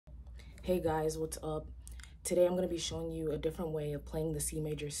Hey guys, what's up? Today I'm going to be showing you a different way of playing the C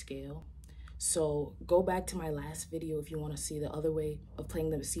major scale. So go back to my last video if you want to see the other way of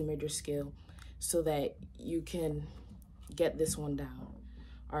playing the C major scale so that you can get this one down.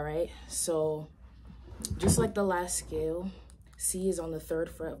 All right, so just like the last scale, C is on the 3rd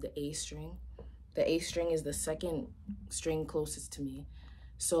fret of the A string. The A string is the 2nd string closest to me.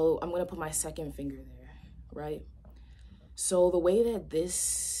 So I'm going to put my 2nd finger there, right? So the way that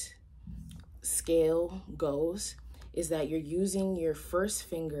this scale goes is that you're using your 1st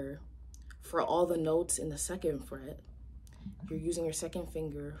finger for all the notes in the 2nd fret. You're using your 2nd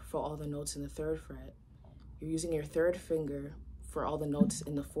finger for all the notes in the 3rd fret. You're using your 3rd finger for all the notes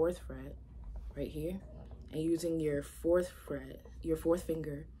in the 4th fret, right here, and using your 4th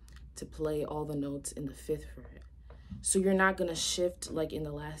finger to play all the notes in the 5th fret. So you're not gonna shift like in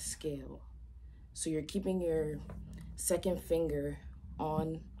the last scale. So you're keeping your 2nd finger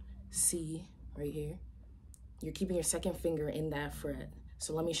on C right here. You're keeping your 2nd finger in that fret.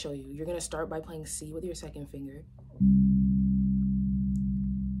 So let me show you. You're gonna start by playing C with your 2nd finger.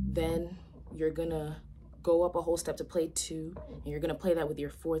 Then you're gonna go up a whole step to play 2, and you're gonna play that with your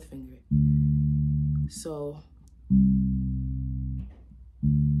 4th finger. So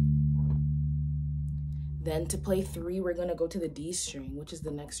then to play 3, we're gonna go to the D string, which is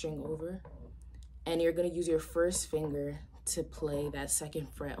the next string over, and you're gonna use your 1st finger to play that 2nd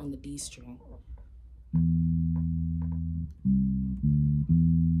fret on the D string.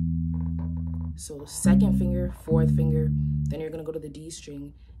 So 2nd finger, 4th finger, then you're gonna go to the D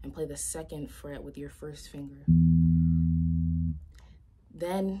string and play the 2nd fret with your 1st finger.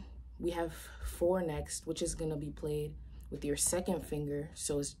 Then we have 4 next, which is gonna be played with your 2nd finger,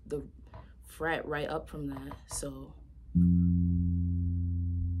 so it's the fret right up from that. So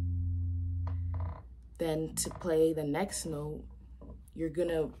then to play the next note, you're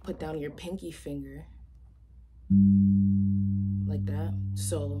gonna put down your pinky finger like that.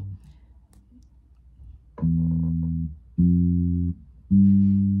 So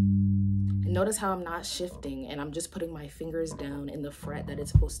and notice how I'm not shifting and I'm just putting my fingers down in the fret that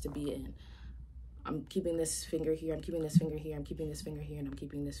it's supposed to be in. I'm keeping this finger here, I'm keeping this finger here, I'm keeping this finger here, and I'm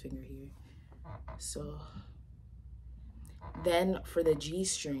keeping this finger here. So then for the G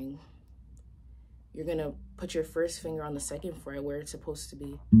string, you're gonna put your 1st finger on the 2nd fret where it's supposed to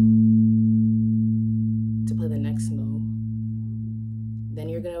be to play the next note. Then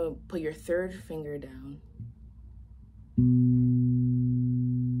you're gonna put your 3rd finger down.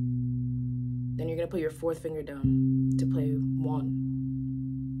 Then you're gonna put your 4th finger down to play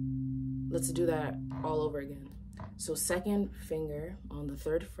 1. Let's do that all over again. So 2nd finger on the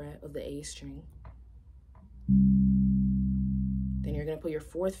 3rd fret of the A string. Then you're gonna put your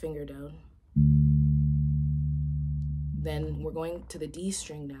 4th finger down. Then we're going to the D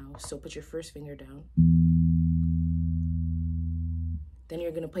string now, so put your 1st finger down. Then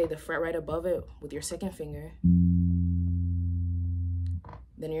you're gonna play the fret right above it with your 2nd finger.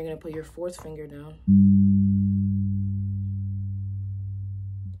 Then you're gonna put your 4th finger down.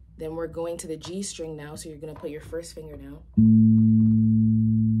 Then we're going to the G string now, so you're gonna put your 1st finger down.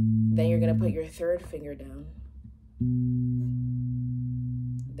 Then you're gonna put your 3rd finger down.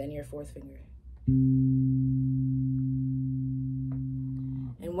 Then your 4th finger.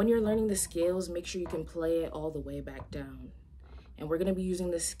 And when you're learning the scales, make sure you can play it all the way back down. And we're gonna be using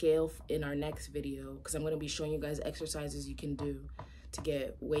this scale in our next video because I'm gonna be showing you guys exercises you can do to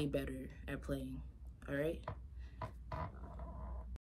get way better at playing, all right?